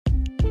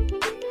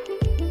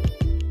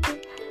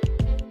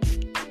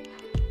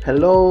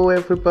Hello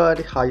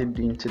everybody, how you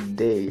doing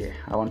today?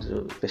 I want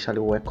to especially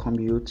welcome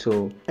you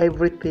to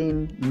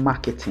Everything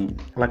Marketing.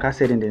 Like I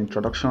said in the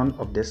introduction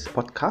of this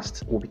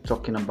podcast, we'll be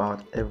talking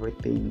about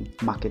everything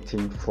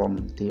marketing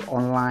from the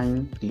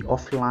online, the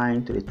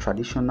offline, to the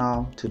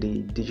traditional, to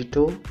the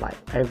digital, like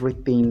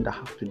everything that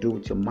has to do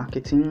with your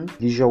marketing.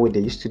 The usual way they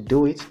used to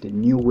do it, the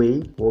new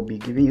way. We'll be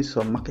giving you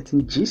some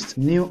marketing gist,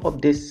 new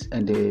updates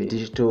in the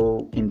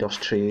digital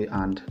industry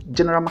and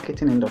general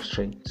marketing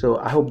industry. So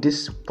I hope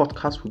this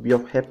podcast will be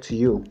of help to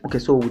you. Okay,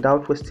 so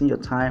without wasting your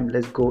time,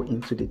 let's go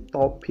into the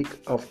topic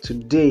of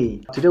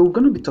today. Today we're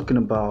going to be talking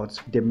about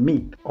the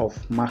myth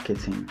of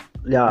marketing.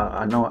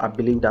 I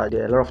believe that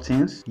there are a lot of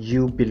things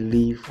you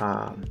believe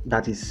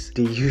that is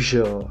the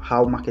usual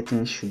how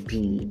marketing should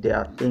be. There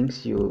are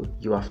things you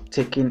have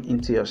taken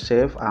into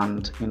yourself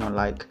and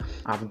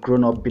I've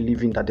grown up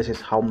believing that this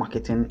is how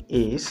marketing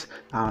is,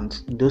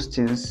 and those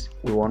things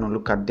we want to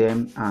look at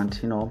them and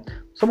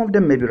some of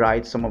them may be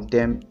right, some of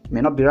them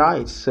may not be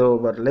right.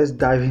 But let's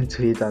dive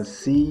into it and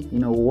see,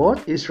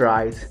 what is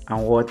right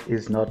and what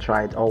is not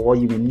right, or what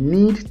you may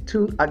need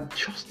to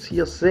adjust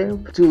yourself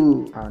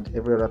to, and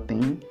every other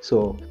thing.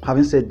 So,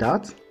 having said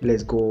that,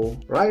 let's go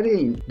right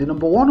in. The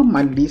number one on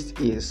my list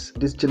is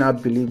this general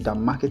belief that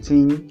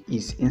marketing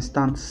is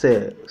instant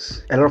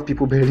sales. A lot of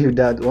people believe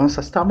that once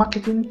I start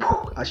marketing,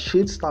 I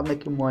should start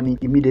making money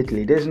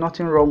immediately. There's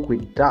nothing wrong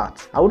with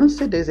that. I wouldn't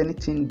say there's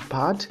anything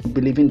bad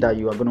believing that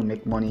you are going to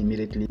make money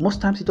immediately.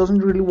 Most times it doesn't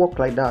really work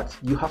like that.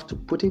 You have to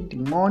put in the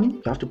money,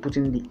 you have to put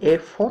in the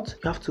effort,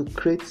 you have to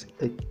create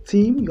a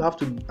team, you have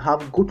to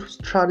have good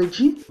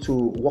strategy to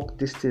work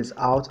these things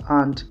out.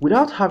 And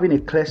without having a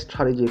clear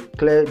strategy, a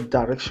clear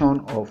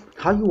direction of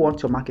how you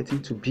want your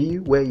marketing to be,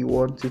 where you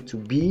want it to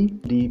be,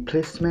 the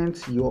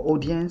placement, your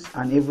audience,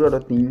 and every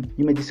other thing,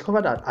 you may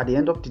discover that at the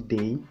end of the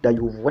day that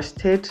you've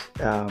wasted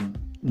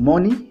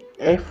money,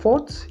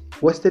 effort,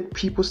 wasted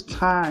people's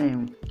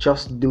time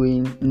just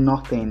doing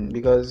nothing,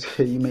 because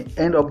you may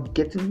end up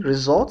getting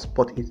results,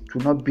 but it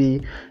will not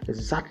be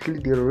exactly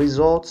the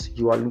results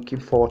you are looking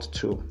forward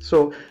to.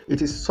 So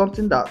it is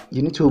something that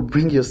you need to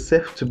bring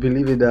yourself to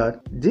believe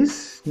that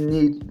this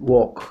need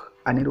work.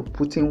 I need to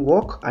put in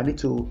work. I need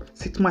to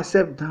sit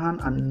myself down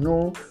and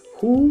know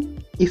who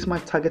is my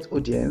target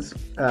audience,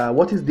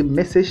 what is the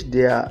message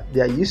they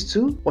are used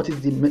to, what is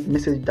the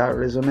message that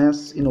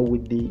resonates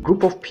with the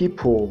group of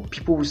people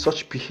with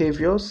such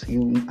behaviors.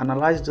 You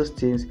analyze those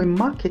things. In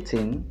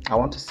marketing, I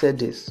want to say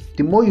this: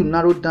 the more you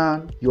narrow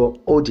down your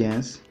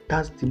audience,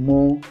 that's the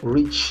more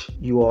reach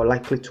you are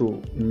likely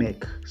to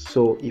make.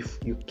 So if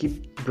you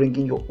keep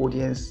bringing your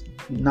audience,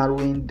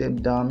 narrowing them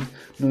down,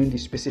 knowing the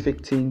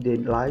specific thing they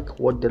like,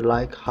 what they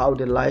like, how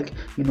they like,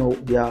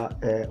 their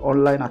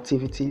online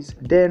activities,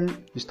 then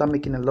you start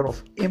making a lot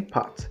of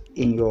impact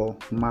in your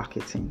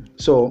marketing.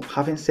 So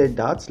having said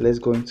that, let's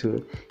go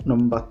into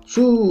number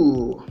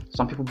two.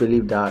 Some people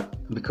believe that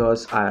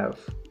because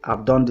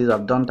I've done this,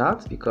 I've done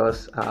that,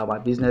 because my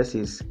business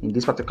is in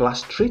this particular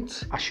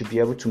street, I should be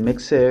able to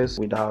make sales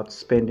without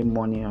spending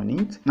money on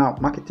it. Now,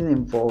 marketing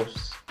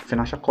involves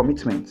financial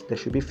commitment. There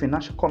should be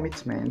financial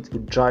commitment to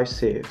drive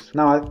sales.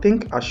 Now, I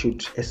think I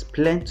should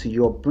explain to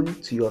you or bring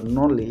to your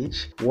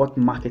knowledge what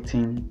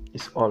marketing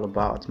is all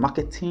about.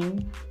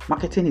 Marketing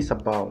is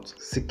about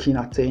seeking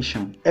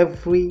attention.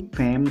 Every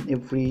firm,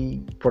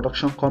 every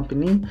production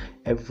company,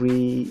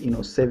 every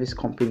service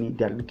company,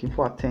 they are looking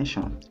for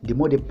attention. The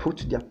more they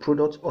put their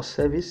product or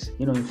service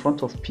in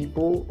front of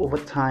people over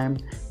time,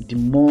 the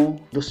more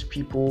those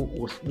people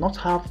will not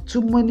have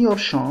too many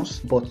options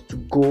but to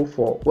go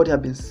for what they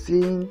have been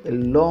seeing a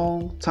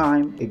long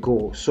time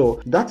ago.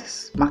 So that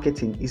is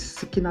marketing, is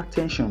seeking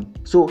attention.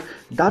 So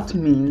that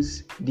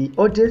means the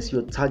audience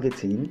you're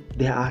targeting,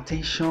 their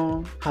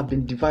attention have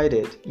been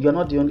divided. You're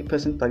not the only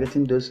person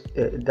targeting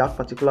that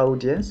particular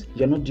audience.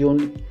 You're not the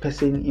only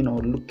person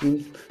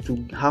looking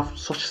to have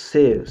such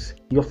sales.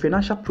 Your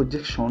financial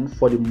projection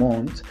for the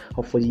month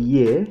or for the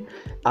year,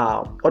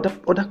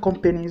 other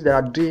companies that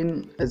are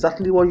doing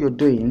exactly what you're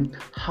doing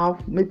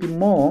have maybe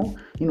more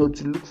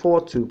to look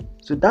forward to.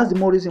 So that's the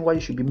more reason why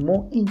you should be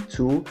more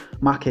into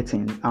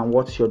marketing and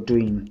what you're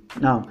doing.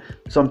 Now,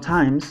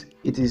 sometimes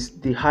it is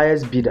the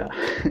highest bidder.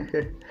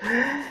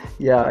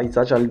 Yeah, it's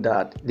actually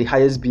that, the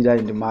highest bidder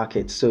in the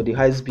market. So the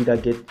highest bidder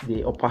get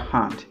the upper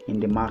hand in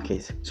the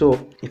market.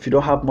 So if you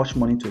don't have much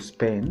money to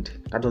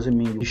spend, that doesn't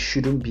mean you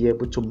shouldn't be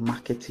able to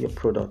market your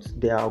products.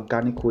 There are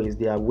organic ways,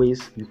 there are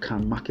ways you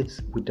can market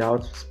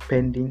without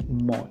spending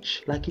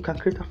much. Like you can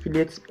create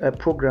affiliate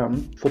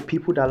program for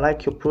people that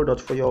like your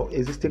product, for your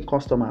existing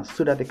customers,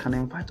 so that they can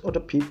invite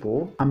other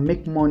people and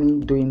make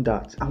money doing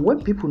that. And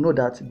when people know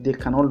that they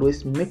can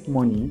always make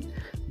money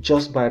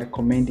just by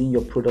recommending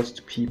your products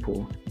to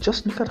people,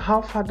 just look at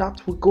how far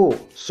that will go.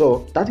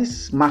 So that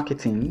is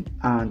marketing,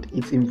 and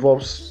it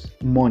involves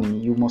money.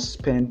 You must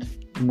spend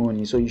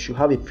money. So you should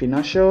have a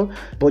financial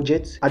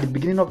budget at the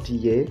beginning of the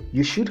year.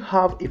 You should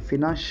have a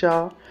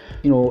financial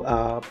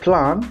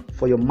plan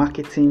for your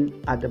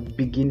marketing at the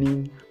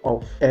beginning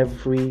of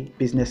every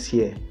business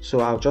here.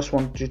 So I just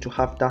want you to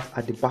have that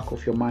at the back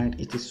of your mind.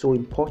 It is so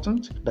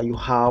important that you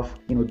have,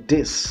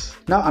 this.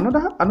 Now,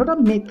 another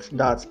myth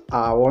that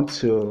I want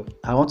to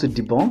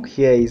debunk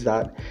here is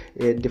that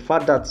the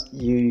fact that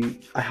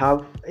I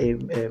have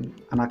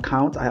an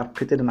account. I have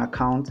created an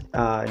account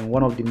in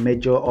one of the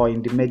major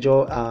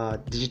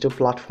digital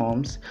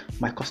platforms.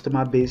 My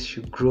customer base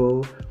should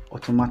grow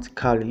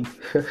automatically.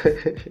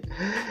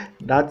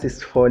 That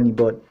is funny,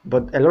 but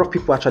a lot of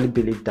people actually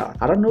believe that.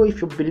 I don't know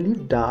if you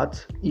believe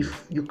that.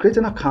 If you create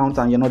an account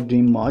and you're not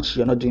doing much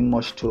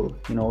to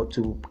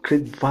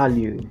create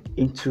value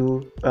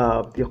into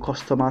your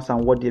customers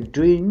and what they're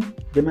doing,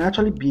 there may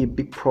actually be a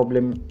big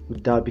problem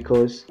with that,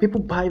 because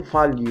people buy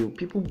value.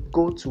 People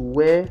go to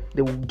where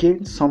they will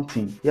gain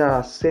something.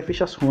 Yeah,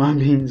 selfish as human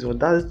beings, but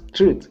that's the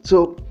truth.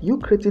 So you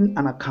creating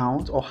an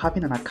account or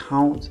having an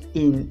account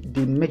in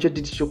the major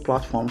digital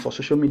platforms or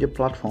social media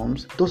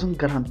platforms doesn't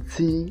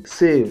guarantee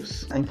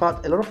sales. In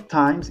fact, a lot of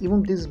times,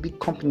 even these big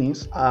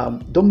companies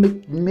don't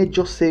make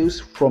major sales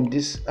from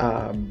these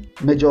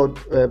major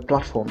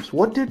platforms.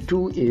 What they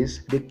do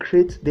is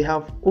they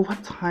have over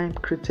time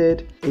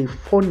created a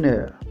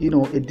funnel,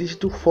 a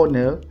digital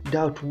funnel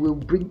that will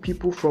bring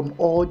people from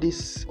all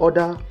these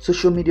other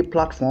social media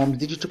platforms,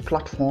 digital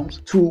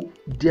platforms, to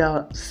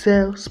their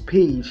sales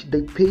page,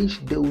 the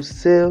page they will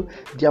sell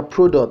their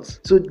products.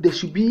 So there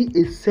should be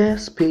a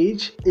sales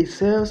page, a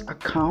sales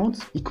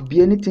account. It could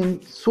be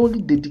anything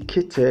solely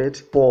dedicated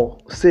for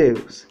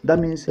sales. That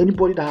means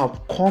anybody that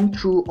have come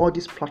through all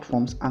these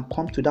platforms and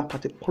come to that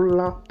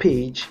particular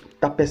page,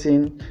 that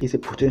person is a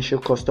potential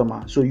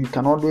customer. So you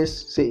can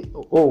always say,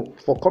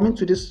 for coming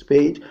to this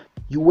page,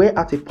 you were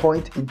at a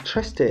point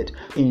interested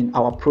in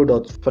our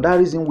product. For that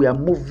reason, we are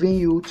moving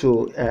you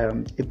to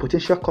a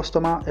potential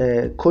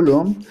customer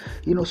column,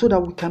 so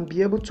that we can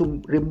be able to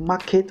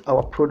remarket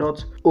our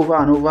product over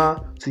and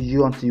over to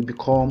you until you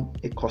become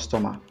a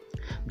customer.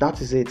 That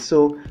is it.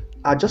 So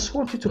I just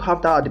want you to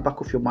have that at the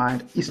back of your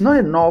mind. It's not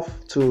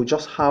enough to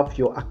just have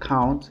your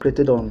account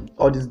created on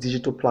all these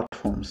digital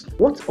platforms.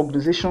 What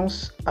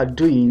organizations are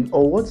doing,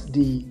 or what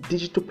the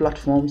digital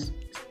platforms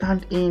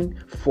stand in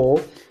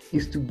for,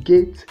 is to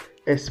get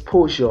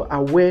exposure,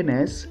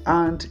 awareness,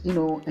 and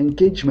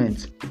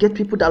engagement. Get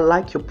people that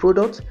like your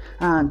product,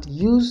 and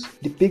use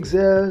the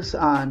pixels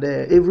and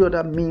every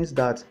other means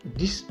that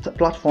these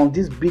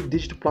big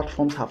digital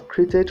platforms have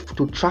created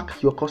to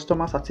track your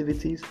customers'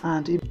 activities,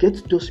 and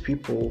get those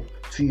people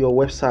to your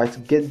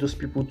website, get those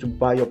people to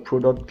buy your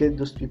product, get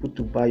those people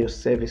to buy your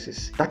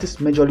services. That is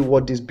majorly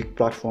what these big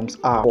platforms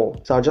are for.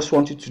 So I just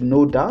want you to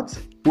know that.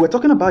 We were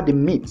talking about the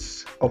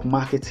myths of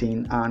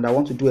marketing, and I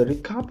want to do a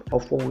recap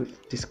of what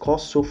we've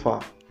discussed so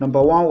far. Number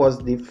one was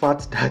the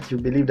fact that you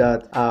believe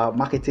that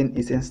marketing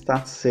is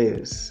instant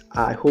sales.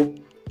 I hope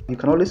you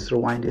can always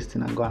rewind this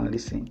thing and go and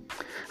listen.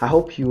 I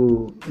hope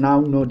you now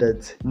know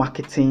that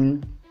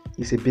marketing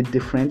is a bit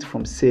different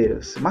from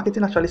sales.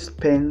 Marketing actually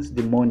spends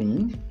the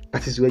money.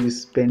 That is where you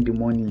spend the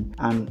money,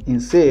 and in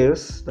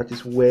sales, that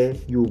is where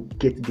you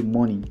get the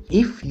money.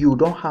 If you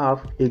don't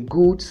have a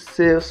good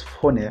sales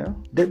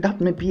funnel, then that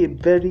may be a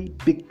very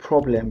big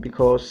problem,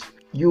 because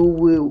you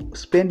will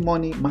spend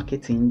money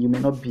marketing, you may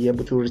not be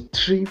able to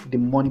retrieve the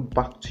money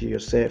back to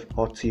yourself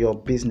or to your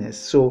business.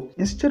 So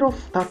instead of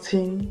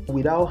starting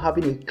without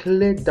having a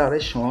clear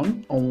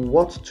direction on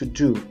what to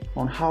do,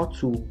 on how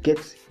to get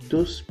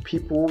those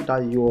people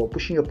that you're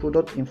pushing your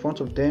product in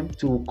front of them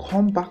to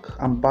come back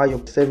and buy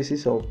your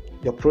services or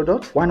your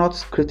product, why not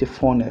create a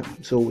funnel?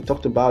 So we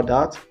talked about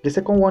that. The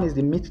second one is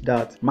the myth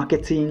that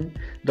marketing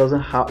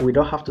we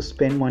don't have to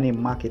spend money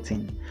in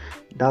marketing.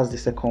 That's the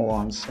second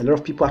one. A lot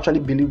of people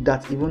actually believe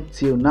that even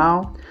till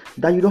now,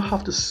 that you don't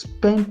have to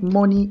spend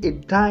money a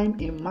dime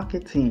in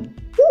marketing.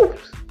 Woo!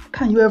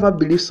 Can you ever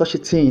believe such a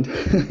thing?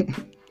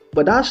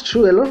 But that's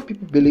true. A lot of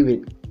people believe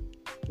it.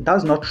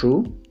 That's not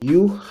true.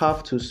 You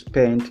have to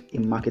spend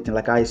in marketing.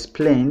 Like I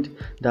explained,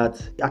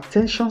 that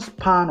attention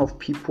span of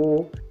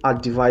people are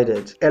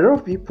divided. A lot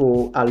of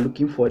people are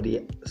looking for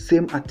the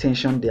same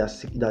attention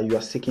that you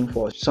are seeking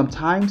for.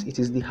 Sometimes it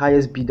is the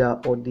highest bidder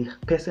or the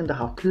person that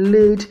have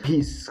played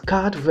his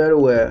card very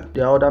well.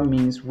 There are other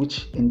means,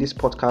 which in this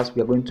podcast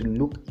we are going to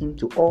look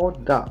into all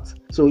that.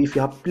 So if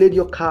you have played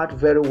your card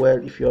very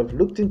well, if you have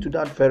looked into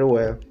that very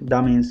well,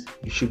 that means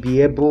you should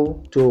be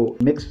able to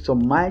make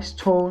some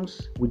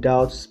milestones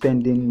without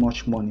spending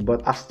much money.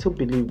 But I still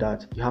believe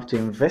that you have to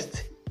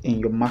invest in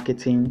your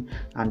marketing,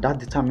 and that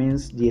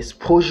determines the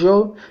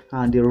exposure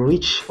and the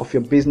reach of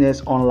your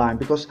business online,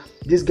 because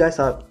these guys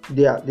are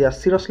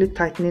seriously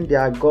tightening their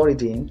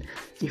algorithm.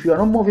 If you are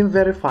not moving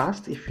very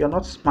fast, if you're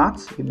not smart,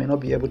 you may not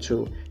be able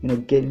to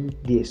gain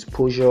the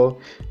exposure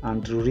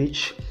and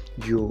reach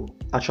you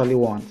actually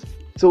want.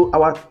 So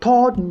our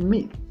third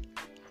myth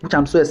which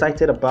I'm so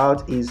excited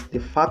about, is the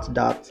fact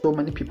that so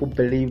many people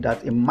believe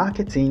that in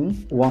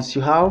marketing, once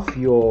you have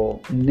your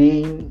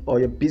name or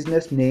your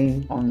business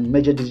name on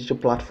major digital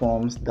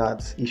platforms,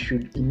 that you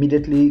should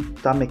immediately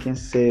start making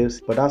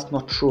sales. But that's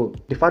not true.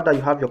 The fact that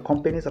you have your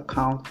company's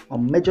account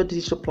on major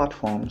digital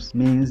platforms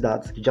means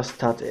that you just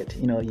started.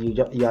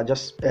 You are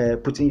just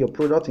putting your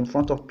product in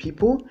front of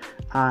people,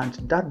 and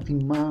that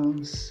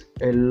demands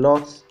a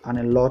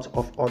lot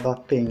of other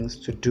things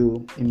to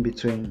do in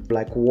between,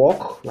 like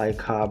work,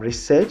 like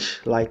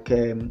research, like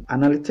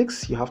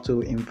analytics. You have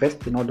to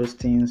invest in all those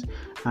things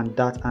and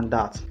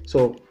that.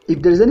 So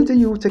if there is anything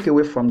you take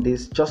away from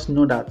this, just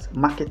know that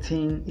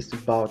marketing is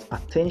about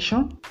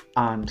attention,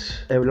 and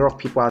a lot of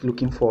people are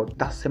looking for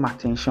that same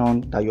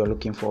attention that you're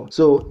looking for.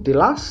 So the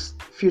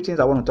last few things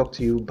I want to talk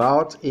to you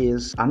about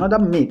is another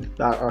myth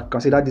that I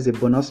consider this a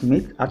bonus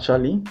myth,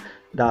 actually,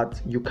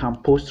 that you can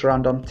post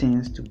random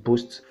things to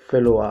boost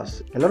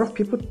followers. A lot of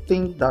people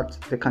think that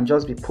they can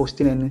just be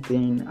posting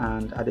anything,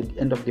 and at the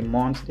end of the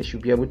month they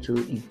should be able to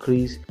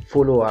increase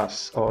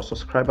followers or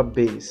subscriber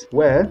base.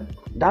 Well,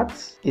 that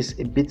is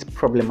a bit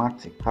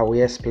problematic. I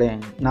will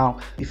explain. Now,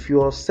 if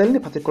you're selling a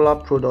particular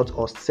product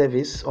or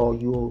service, or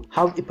you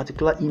have a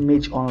particular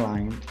image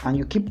online and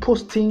you keep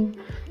posting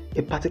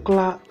a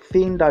particular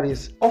thing that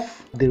is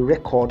off the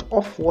record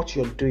of what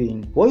you're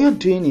doing, what you're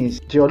doing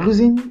is you're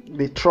losing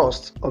the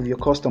trust of your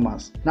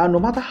customers. Now, no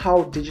matter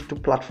how digital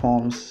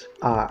platforms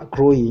are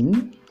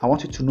growing, I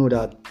want you to know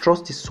that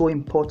trust is so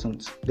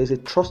important. There's a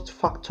trust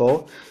factor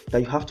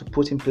that you have to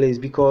put in place,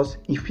 because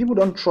if people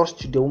don't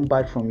trust you, they won't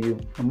buy from you.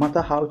 No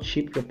matter how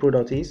cheap your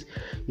product is,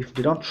 if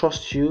they don't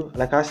trust you,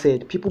 like I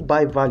said, people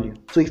buy value.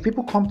 So if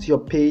people come to your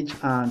page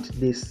and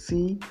they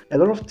see a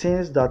lot of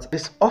things that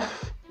is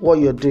off what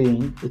you're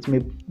doing, it may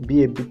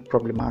be a bit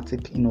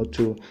problematic,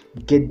 to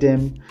get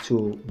them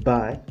to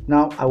buy.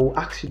 Now, I will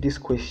ask you this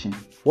question.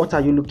 What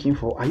are you looking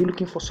for? Are you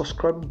looking for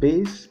subscriber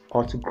base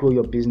or to grow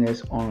your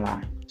business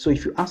online? So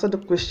if you answer the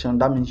question,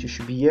 that means you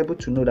should be able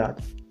to know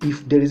that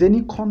if there is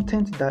any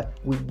content that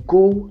will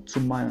go to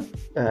my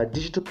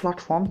digital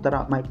platform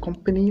that my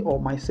company or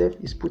myself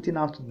is putting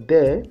out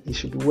there, it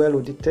should be well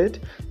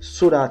audited,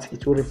 so that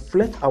it will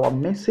reflect our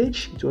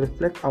message, it will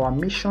reflect our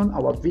mission,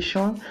 our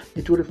vision,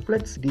 it will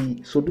reflect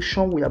the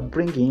solution we are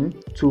bringing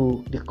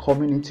to the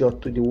community or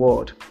to the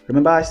world.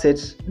 Remember, I said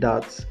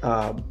that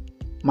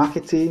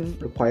marketing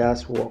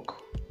requires work.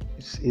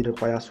 It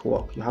requires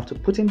work. You have to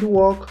put in the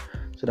work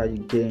so that you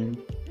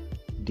gain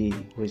the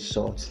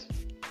results.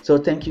 So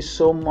thank you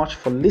so much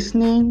for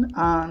listening,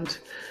 and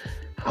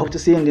I hope to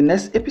see you in the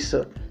next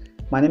episode.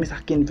 My name is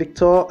Hakeem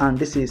Victor, and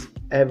this is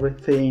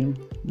Everything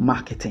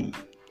Marketing.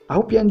 I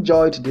hope you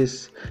enjoyed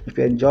this. If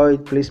you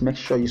enjoyed, please make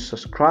sure you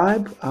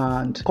subscribe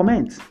and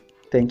comment.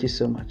 Thank you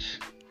so much.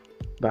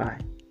 Bye.